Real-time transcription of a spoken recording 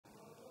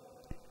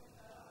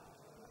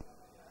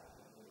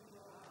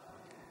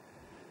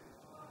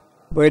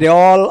Where they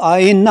all are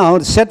in now,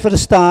 set for the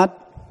start.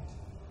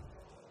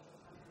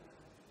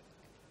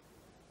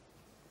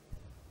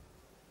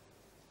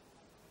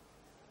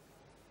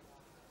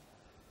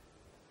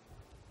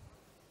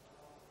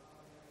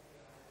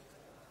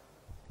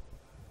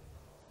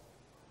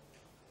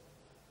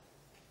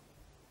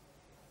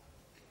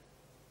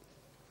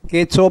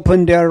 Gates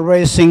open, they are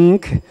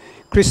racing.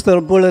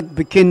 Crystal Bullet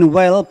begin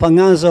well,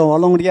 Pangazo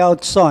along the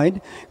outside.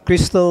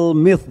 Crystal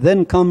Myth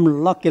then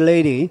come Lucky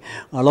Lady.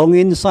 Along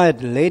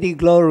inside, Lady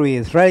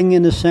Glory threading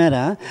in the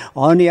center.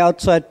 On the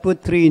outside,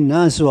 Putri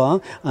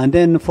Nazwa. And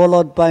then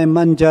followed by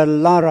Manjar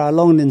Lara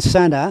along in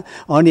center.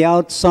 On the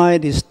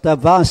outside is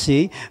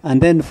Tavasi.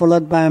 And then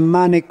followed by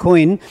Mani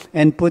Queen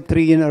and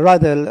Putri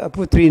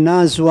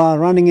Nazwa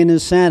running in the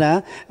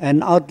center.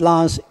 And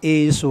outlast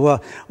is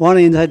one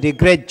inside the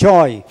Great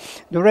Joy.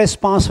 The rest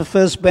pass the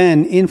first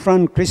band. In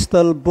front,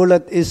 Crystal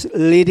Bullet is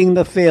leading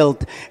the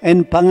field.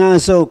 And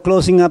Pangazo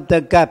closing up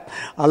the gap.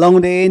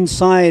 Along the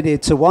inside,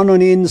 it's one on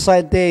the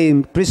inside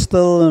there.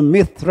 Crystal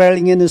Myth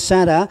trailing in the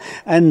center.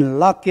 And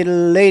Lucky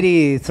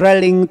Lady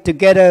trailing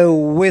together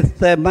with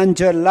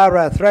Manjar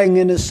Lara trailing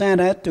in the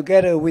center.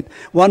 Together with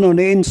one on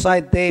the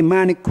inside there,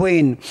 Mani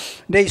Queen.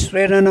 They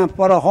straighten up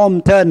for a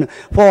home turn.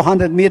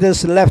 400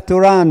 meters left to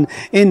run.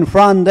 In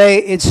front there,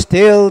 it's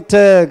still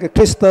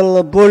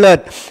Crystal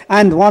Bullet.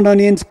 And one on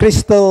the inside,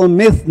 Crystal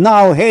Myth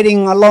now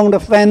heading along the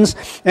fence.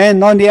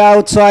 And on the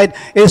outside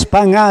is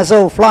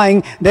Pangazo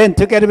flying. Then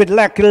together with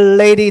Lucky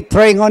Lady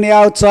trailing on the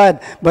outside.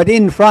 But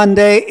in front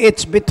there,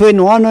 it's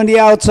between one on the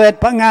outside,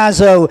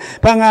 Pangazo.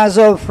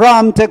 Pangazo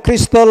from the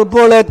Crystal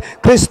Bullet.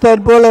 Crystal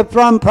Bullet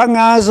from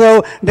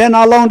Pangazo. Then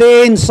along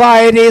the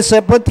inside is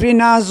Putri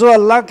Nazwa,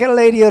 Lucky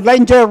Lady,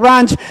 Ranger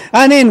Ranch.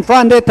 And in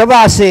front there,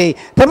 Tavasi.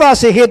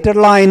 Tavasi hit the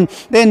line.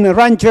 Then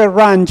Ranger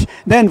Ranch.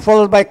 Then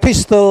followed by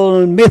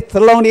Crystal Myth.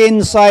 Along the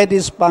inside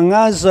is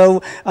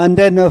Pangazo. And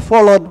then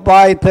followed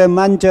by the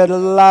Manjar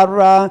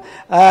Lara.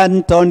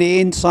 And on the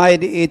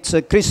inside it's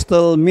a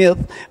Crystal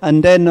Myth.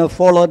 And then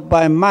followed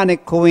by Mani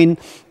Queen.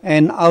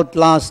 And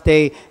outlast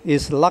day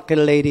is Lucky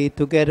Lady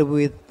together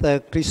with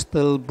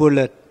Crystal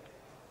Bullet.